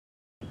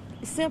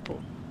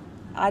Simple.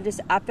 I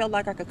felt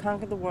like I could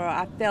conquer the world.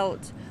 I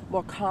felt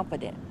more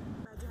confident.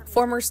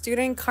 Former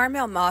student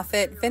Carmel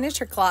Moffitt finished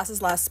her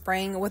classes last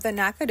spring with the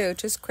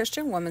Nacogdoches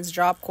Christian Women's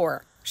Job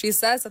Corps. She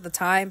says at the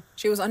time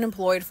she was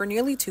unemployed for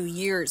nearly 2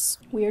 years.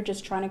 We are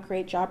just trying to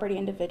create job-ready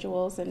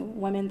individuals and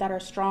women that are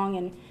strong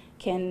and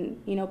can,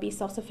 be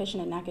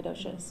self-sufficient in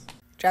Nacogdoches.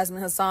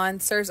 Jasmine Hassan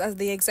serves as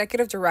the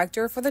executive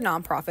director for the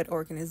nonprofit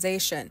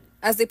organization.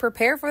 As they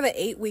prepare for the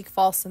 8-week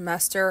fall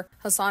semester,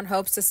 Hassan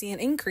hopes to see an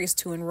increase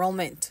to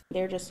enrollment.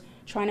 They're just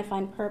trying to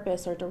find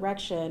purpose or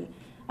direction,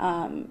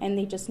 and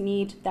they just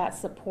need that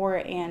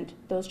support and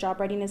those job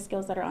readiness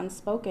skills that are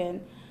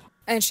unspoken.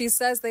 And she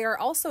says they are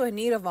also in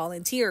need of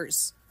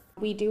volunteers.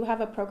 We do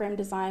have a program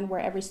designed where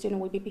every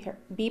student would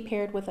be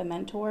paired with a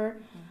mentor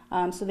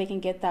so they can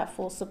get that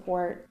full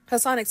support.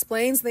 Hassan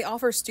explains they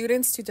offer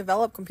students to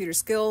develop computer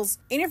skills,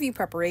 interview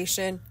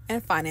preparation,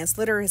 and finance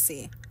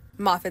literacy.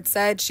 Moffitt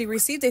said she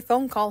received a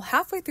phone call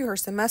halfway through her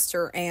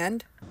semester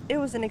and it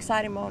was an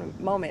exciting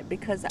moment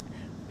because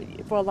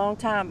for a long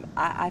time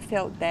I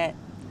felt that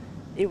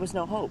it was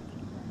no hope.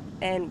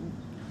 And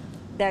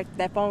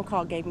that phone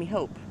call gave me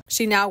hope.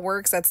 She now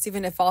works at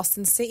Stephen F.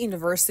 Austin State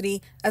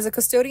University as a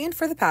custodian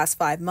for the past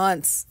 5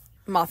 months.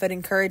 Moffitt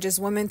encourages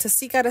women to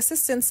seek out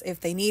assistance if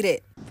they need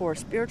it. For a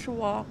spiritual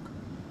walk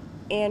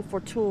and for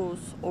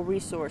tools or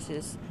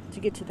resources to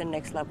get to the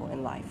next level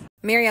in life.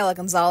 Mariela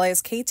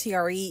Gonzalez,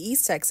 KTRE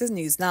East Texas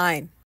News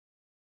 9.